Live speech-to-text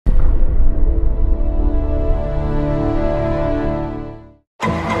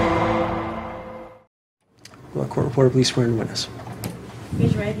court reporter, please swear in witness.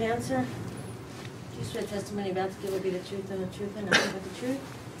 Raise your right hand, sir. Do you swear testimony about to give will be the truth and the truth and nothing but the truth?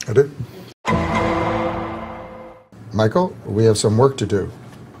 I do. Michael, we have some work to do.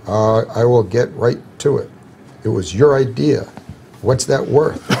 I will get right to it. It was your idea. What's that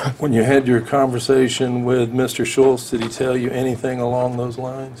worth? When you had your conversation with Mr. Schultz, did he tell you anything along those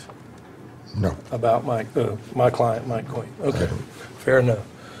lines? No. About my client, Mike Coyne? Okay, fair enough.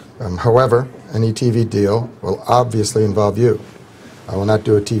 However, any TV deal will obviously involve you. I will not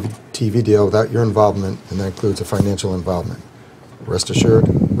do a TV deal without your involvement, and that includes a financial involvement. Rest assured,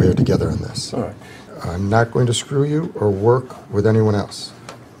 we are together on this. All right. I'm not going to screw you or work with anyone else.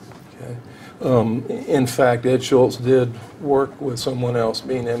 Okay. In fact, Ed Schultz did work with someone else,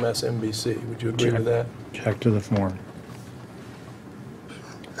 being MSNBC. Would you agree with that? Check to the form.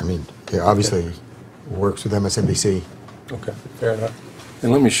 I mean, he obviously works with MSNBC. Okay, fair enough.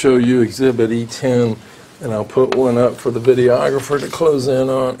 And let me show you Exhibit E10, and I'll put one up for the videographer to close in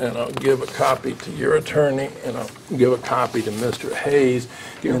on, and I'll give a copy to your attorney, and I'll give a copy to Mr. Hayes.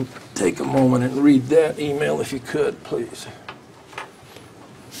 And take a moment and read that email if you could, please.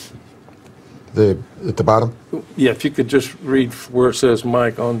 At the bottom? Yeah, if you could just read where it says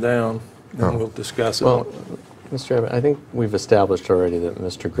Mike on down, and we'll discuss it. Well, Mr. Abbott, I think we've established already that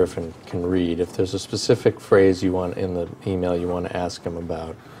Mr. Griffin can read. If there's a specific phrase you want in the email you want to ask him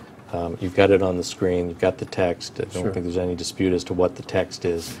about, you've got it on the screen, you've got the text. I don't think there's any dispute as to what the text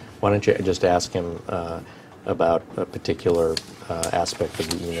is. Why don't you just ask him about a particular aspect of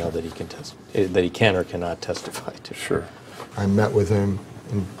the email that he can or cannot testify to? Sure. I met with him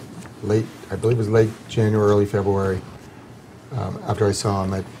in I believe it was late January, early February, after I saw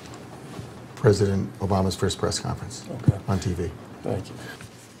him at President Obama's first press conference on TV. Thank you.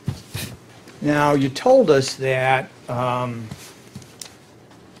 Now, you told us that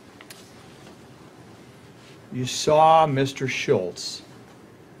you saw Mr. Schultz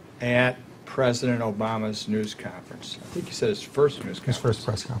at President Obama's news conference. I think you said his first news conference. His first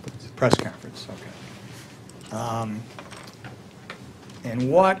press conference. Press conference, okay.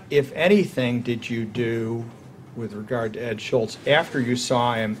 And what, if anything, did you do with regard to Ed Schultz after you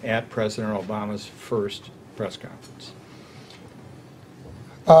saw him at President Obama's first press conference?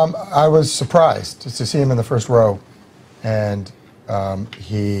 I was surprised to see him in the first row, and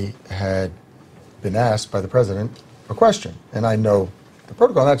he had been asked by the president a question. And I know the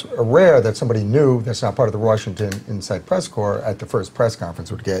protocol, that's rare that somebody new that's not part of the Washington Inside Press Corps at the first press conference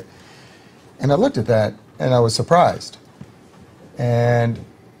would get. And I looked at that, and I was surprised. And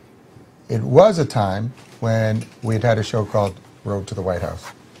it was a time when we had a show called Road to the White House.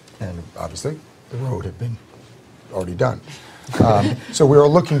 And obviously, the road had been already done. So we were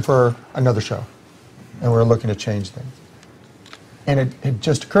looking for another show. And we were looking to change things. And it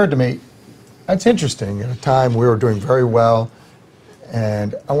just occurred to me, that's interesting. At a time we were doing very well,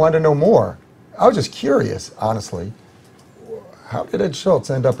 and I wanted to know more. I was just curious, honestly. How did Ed Schultz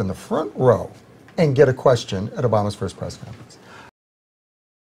end up in the front row and get a question at Obama's first press conference?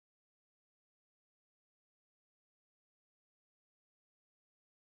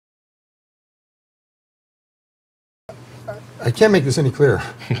 I can't make this any clearer.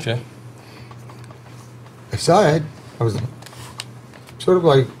 Okay. I saw it. I was sort of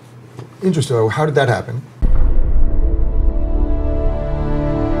like interested. How did that happen?